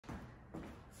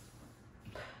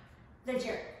the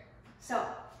jerk. So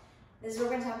this is what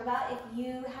we're going to talk about. If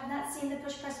you have not seen the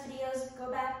push press videos,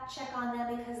 go back, check on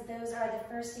them, because those are the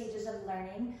first stages of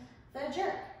learning the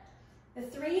jerk. The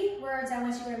 3 words I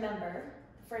want you to remember,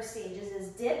 the first stages, is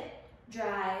dip,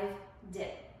 drive,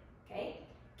 dip. Okay?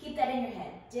 Keep that in your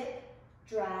head. Dip,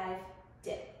 drive,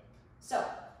 dip. So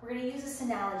we're going to use this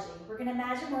analogy. We're going to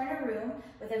imagine we're in a room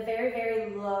with a very,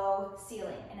 very low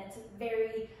ceiling, and it's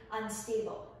very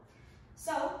unstable.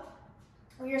 So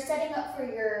when you're setting up for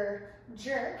your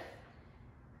jerk,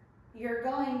 you're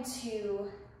going to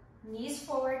knees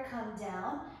forward, come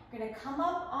down. You're going to come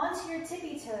up onto your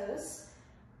tippy toes,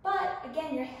 but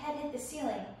again, your head hit the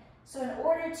ceiling. So in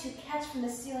order to catch from the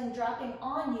ceiling dropping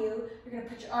on you, you're going to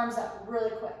put your arms up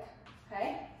really quick,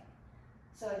 okay?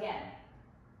 So again,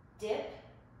 dip,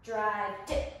 drive,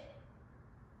 dip.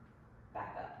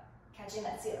 Back up, catching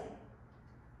that ceiling.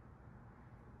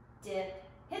 Dip,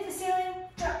 hit the ceiling,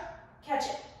 drop, catch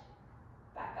it.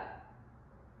 Back up.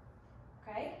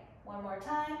 Okay, one more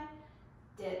time.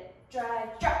 Dip,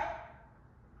 drive, drop.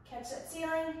 Catch that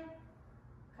ceiling,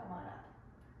 come on up.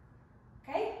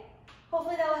 Okay?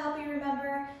 Hopefully that will help you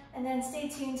remember, and then stay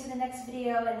tuned to the next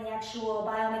video and the actual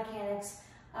biomechanics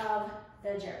of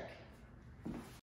the jerk.